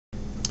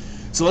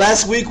So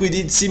last week we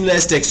did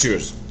seamless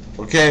textures.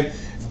 Okay,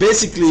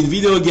 basically in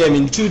video game,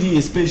 in 2D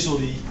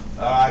especially,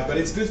 but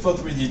it's good for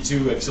 3D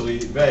too. Actually,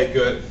 very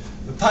good.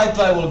 The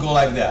pipeline will go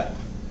like that.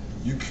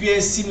 You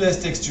create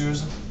seamless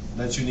textures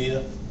that you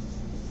need.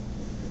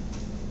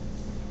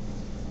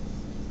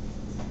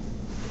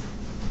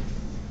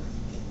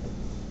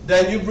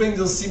 Then you bring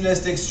those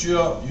seamless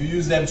texture, you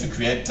use them to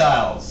create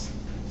tiles,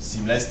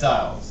 seamless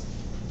tiles.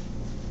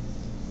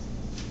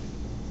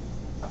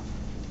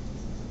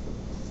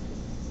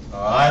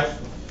 Alright?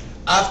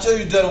 After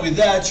you're done with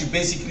that, you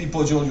basically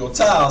put on your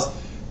tiles,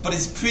 but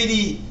it's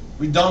pretty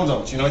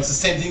redundant. You know, it's the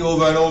same thing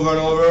over and over and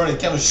over, and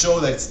it kind of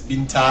shows that it's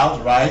been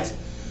tiled, right?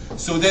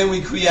 So then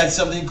we create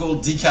something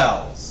called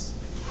decals.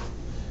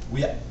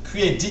 We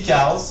create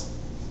decals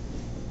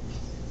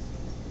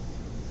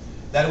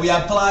that we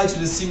apply to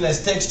the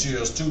seamless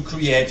textures to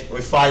create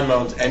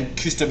refinement and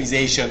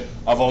customization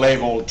of a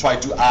level, try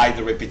to hide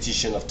the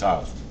repetition of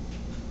tiles.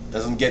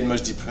 Doesn't get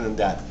much deeper than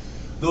that.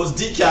 Those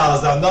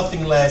decals are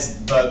nothing less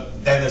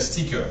than a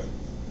sticker.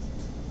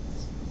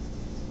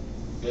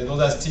 Okay, those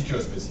are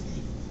stickers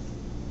basically.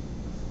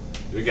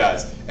 You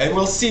guys. And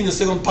we'll see in the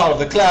second part of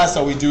the class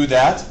how we do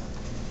that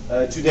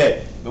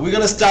today. But we're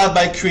gonna start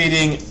by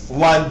creating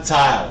one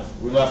tile.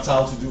 We don't have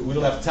time to do we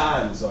don't have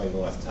time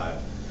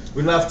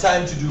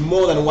to do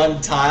more than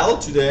one tile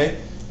today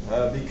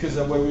because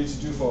of what we need to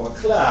do for our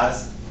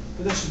class,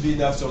 but that should be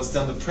enough to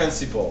understand the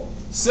principle.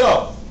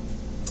 So,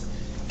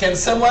 can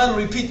someone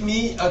repeat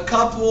me a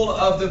couple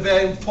of the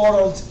very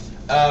important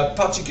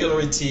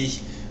particularity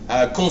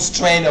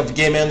constraint of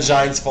game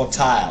engines for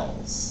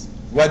tiles?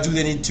 What do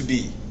they need to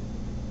be?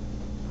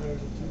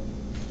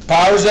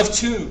 Powers of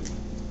 2.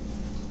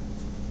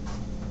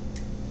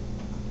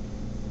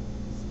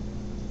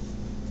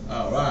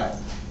 All right.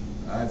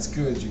 That's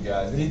good, you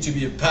guys. They need to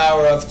be a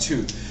power of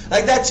 2.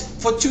 Like that,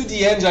 for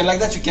 2D engine, like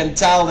that you can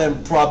tile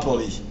them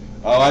properly.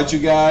 Alright, you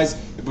guys?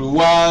 You put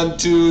 1,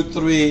 2,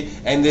 3,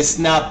 and they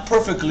snap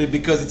perfectly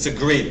because it's a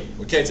grid.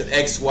 Okay, it's an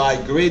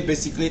XY grid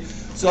basically,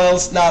 so it'll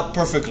snap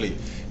perfectly.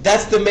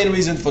 That's the main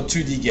reason for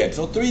 2D games.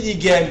 So 3D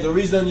games, the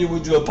reason you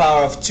would do a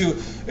power of 2,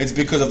 it's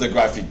because of the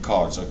graphic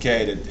cards.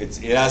 Okay,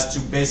 it has to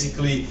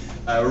basically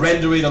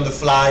render it on the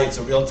fly. It's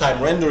a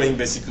real-time rendering,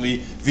 basically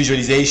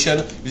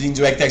visualization using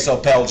DirectX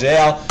or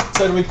PLGL.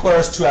 So it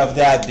requires to have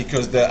that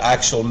because the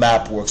actual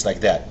map works like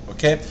that.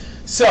 Okay,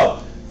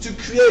 so to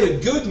create a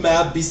good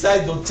map,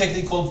 besides those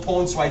technical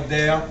points right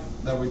there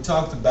that we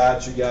talked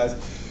about, you guys,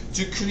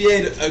 to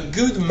create a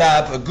good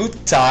map, a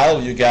good tile,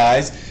 you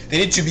guys, they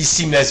need to be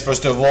seamless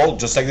first of all,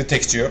 just like the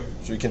texture.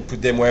 So you can put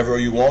them wherever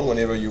you want,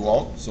 whenever you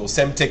want. So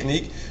same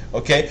technique.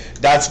 Okay,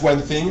 that's one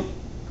thing.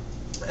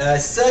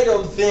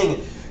 Second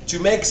thing, to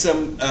make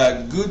some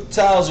good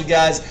tiles, you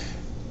guys,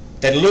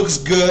 that looks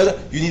good,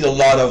 you need a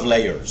lot of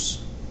layers.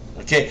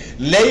 Okay,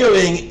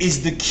 layering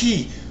is the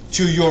key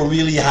to your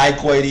really high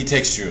quality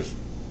textures.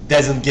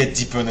 Doesn't get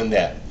deeper than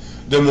that.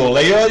 The more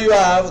layer you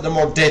have, the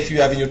more depth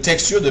you have in your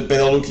texture, the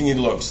better looking it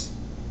looks.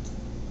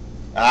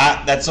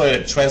 That's all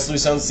it.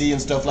 Translucency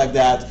and stuff like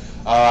that.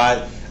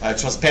 Alright,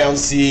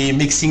 transparency,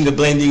 mixing the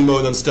blending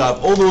mode and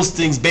stuff. All those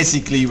things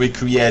basically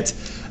recreate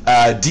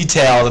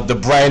detail that the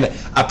brain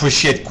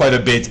appreciate quite a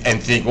bit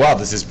and think, wow,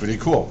 this is pretty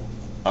cool.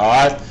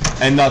 Alright,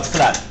 and not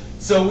flat.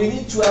 So we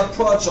need to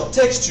approach our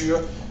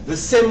texture the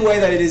same way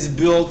that it is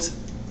built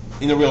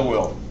in the real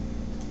world.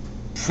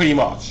 Pretty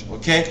much,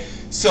 okay?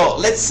 So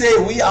let's say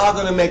we are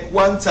going to make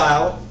one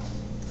tile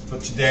for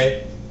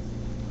today.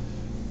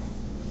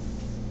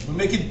 We'll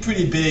make it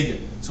pretty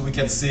big so we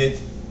can see it.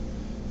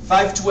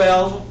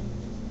 512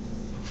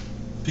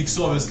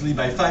 pixels, obviously,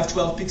 by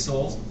 512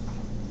 pixels.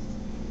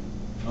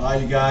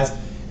 Alright, you guys.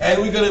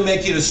 And we're going to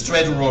make it a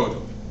straight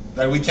road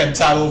that we can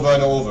tile over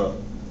and over.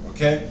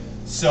 Okay?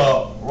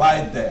 So,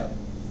 right there.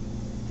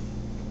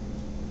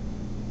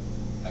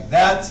 Like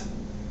that.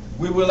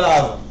 We will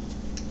have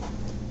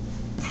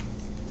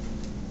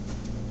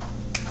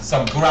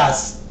some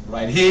grass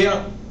right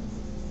here.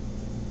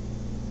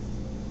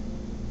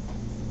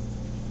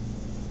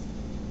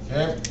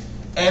 Okay,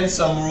 and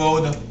some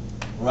road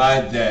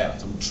right there,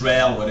 some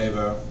trail,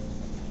 whatever,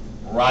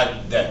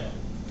 right there.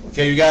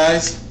 Okay, you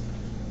guys?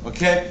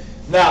 Okay,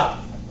 now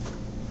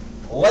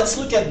let's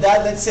look at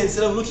that. Let's say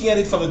instead of looking at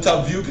it from the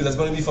top view, because that's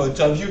going to be for the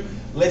top view,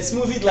 let's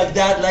move it like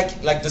that,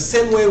 like the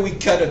same way we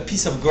cut a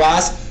piece of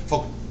grass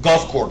for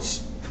golf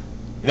course.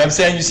 You know what I'm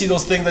saying? You see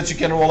those things that you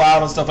can roll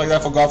out and stuff like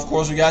that for golf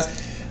course, you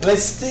guys?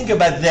 Let's think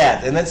about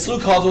that, and let's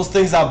look how those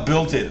things are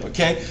built in,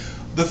 okay?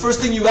 The first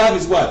thing you have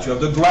is what? You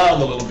have the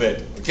ground a little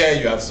bit,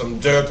 okay? You have some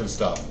dirt and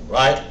stuff,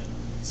 right?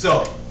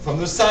 So, from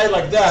the side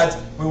like that,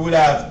 we would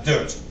have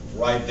dirt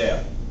right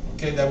there.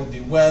 Okay, that would be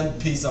one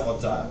piece of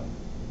our tile,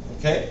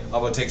 okay?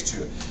 Of our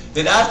texture.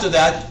 Then after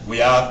that, we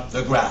have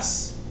the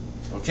grass,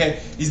 okay?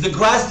 Is the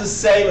grass the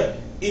same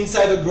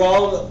inside the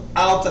ground,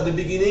 out at the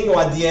beginning or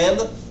at the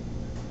end?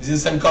 Is it the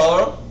same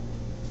color?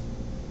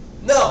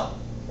 No,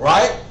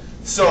 right?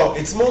 So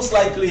it's most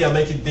likely, I'll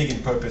make it big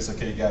in purpose,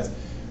 okay guys?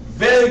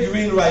 Very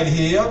green right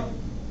here,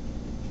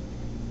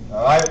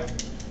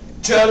 alright?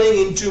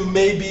 turning into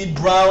maybe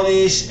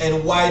brownish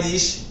and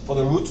whitish for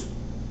the root.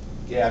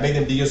 Okay, I make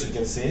them bigger so you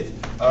can see it.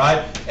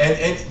 Alright?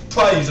 And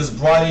probably just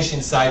brownish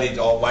inside it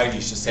or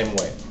whitish the same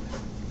way.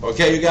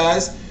 Okay, you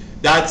guys?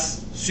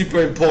 That's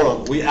super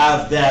important. We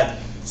have that.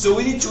 So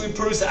we need to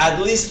reproduce at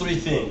least 3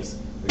 things.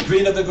 The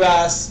green of the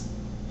grass,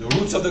 the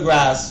roots of the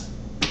grass,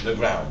 the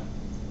ground.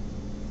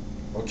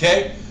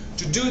 Okay?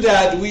 To do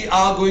that, we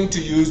are going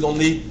to use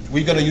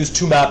we're going to use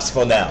 2 maps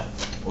for now.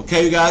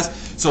 Okay, you guys?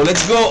 So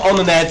let's go on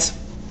the net.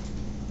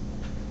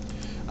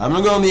 I'm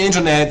going to go on the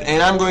internet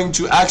and I'm going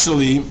to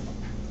actually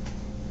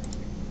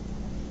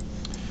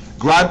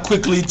grab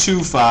quickly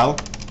 2 files.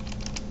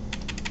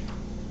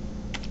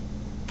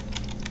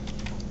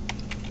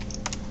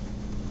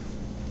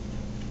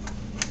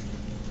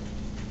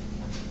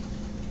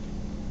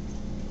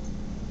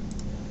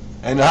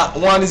 And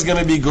one is going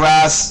to be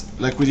grass,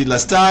 like we did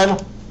last time.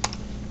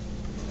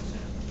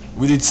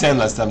 We did sand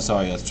last time,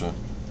 sorry, that's true.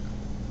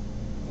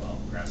 Well,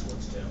 grass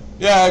works too.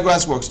 Yeah,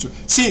 grass works too.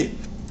 See,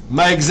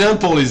 my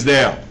example is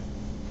there,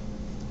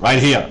 right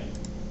here.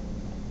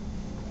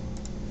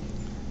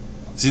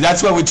 See,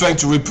 that's what we're trying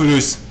to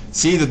reproduce.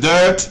 See, the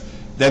dirt,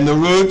 then the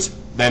root,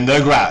 then the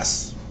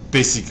grass,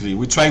 basically.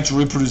 We're trying to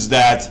reproduce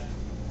that.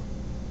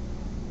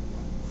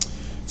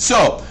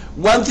 So,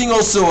 one thing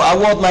also, I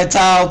want my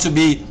tile to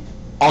be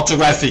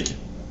orthographic,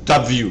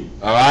 top view,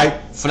 all right?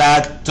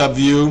 Flat, top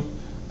view.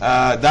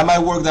 That might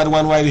work, that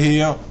one right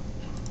here.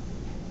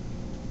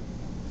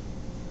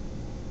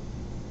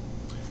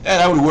 Yeah,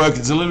 that would work.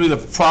 It's a little bit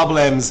of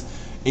problems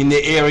in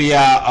the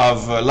area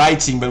of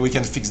lighting, but we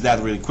can fix that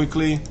really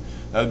quickly.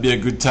 That would be a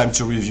good time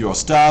to review our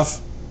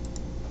stuff.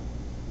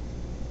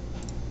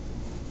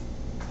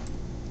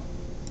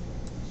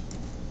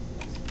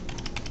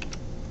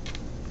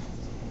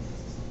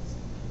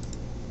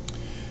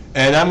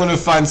 And I'm going to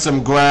find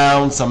some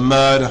ground, some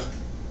mud.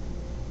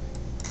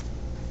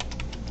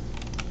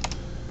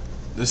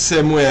 The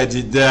same way I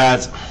did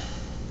that.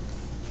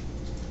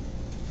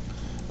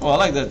 Oh, I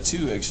like that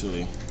too,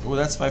 actually. Oh,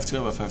 that's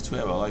 512 by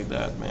 512. I like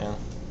that, man.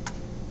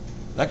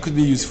 That could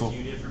be useful. A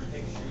few different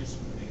pictures,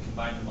 and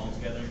combine them all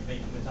together and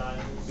make the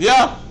tiles.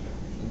 Yeah,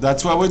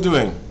 that's what we're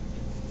doing.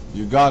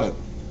 You got it.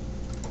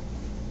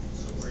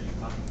 So where are you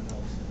copying the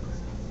notes?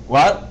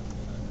 What?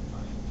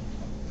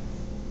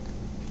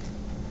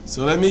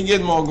 So let me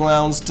get more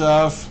ground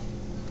stuff.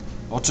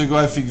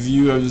 Orthographic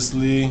view,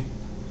 obviously.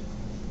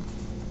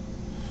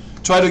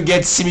 Try to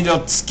get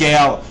similar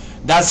scale.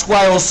 That's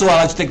why also I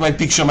like to take my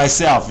picture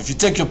myself. If you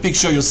take your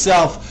picture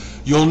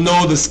yourself, you'll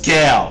know the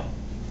scale,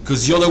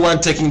 because you're the one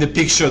taking the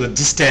picture, the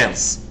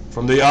distance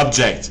from the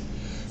object.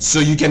 So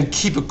you can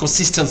keep a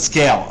consistent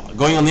scale.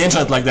 Going on the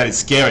internet like that is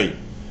scary.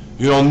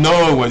 You don't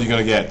know what you're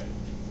going to get.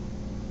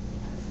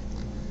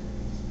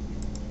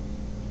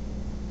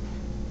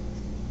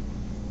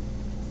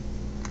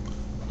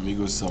 Let me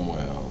go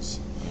somewhere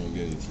else. I don't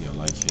get it here,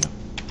 like here.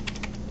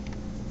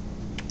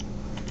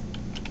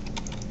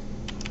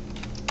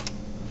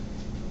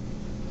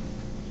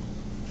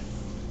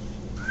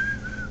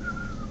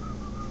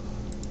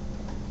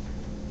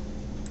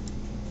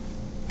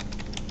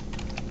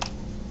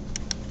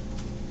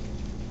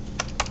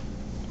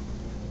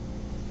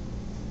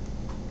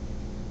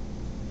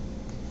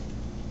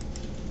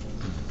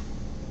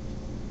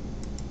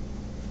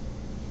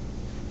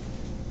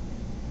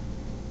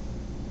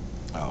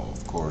 Oh,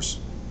 of course.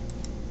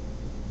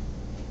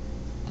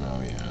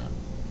 Oh, yeah.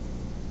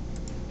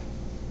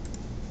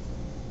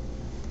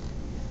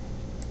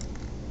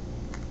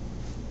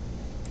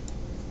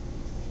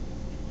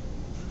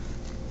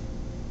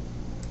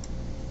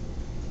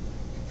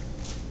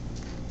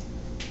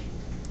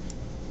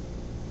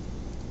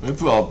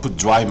 Maybe I'll put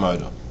dry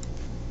mud.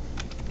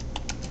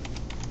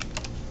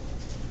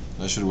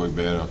 That should work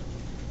better.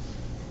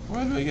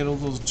 Why do I get all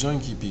those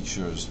junky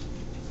pictures?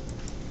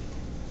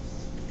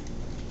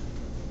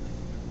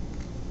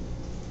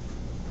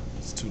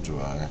 Too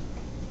dry.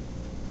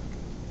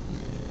 Yeah.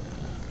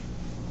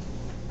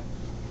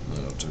 Not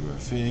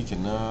orthographic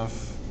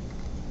enough.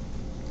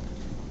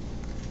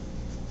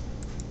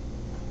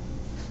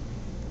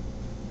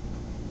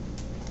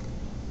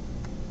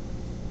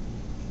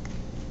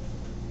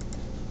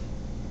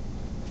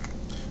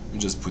 We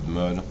just put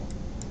mud.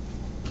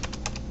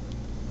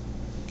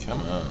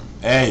 Come on.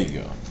 There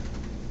you go.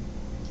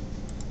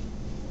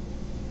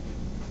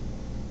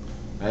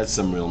 That's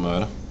some real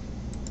mud.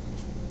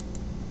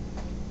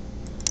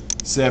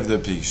 Save the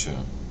picture.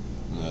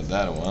 Not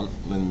that one.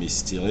 Let me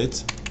steal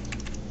it.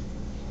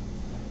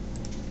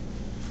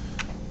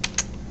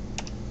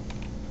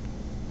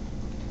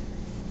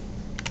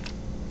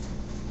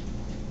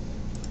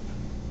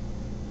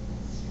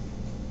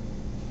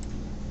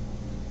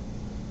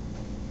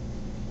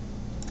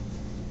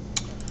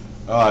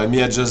 Let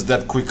me adjust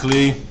that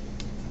quickly.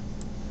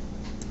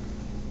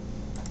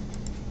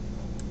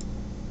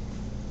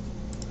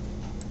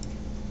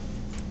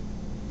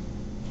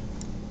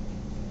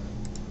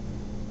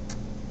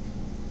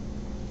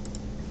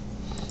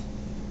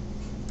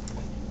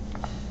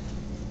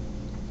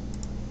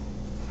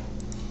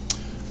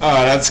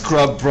 Ah, that's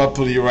cropped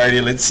properly right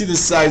here. Let's see the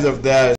size of that.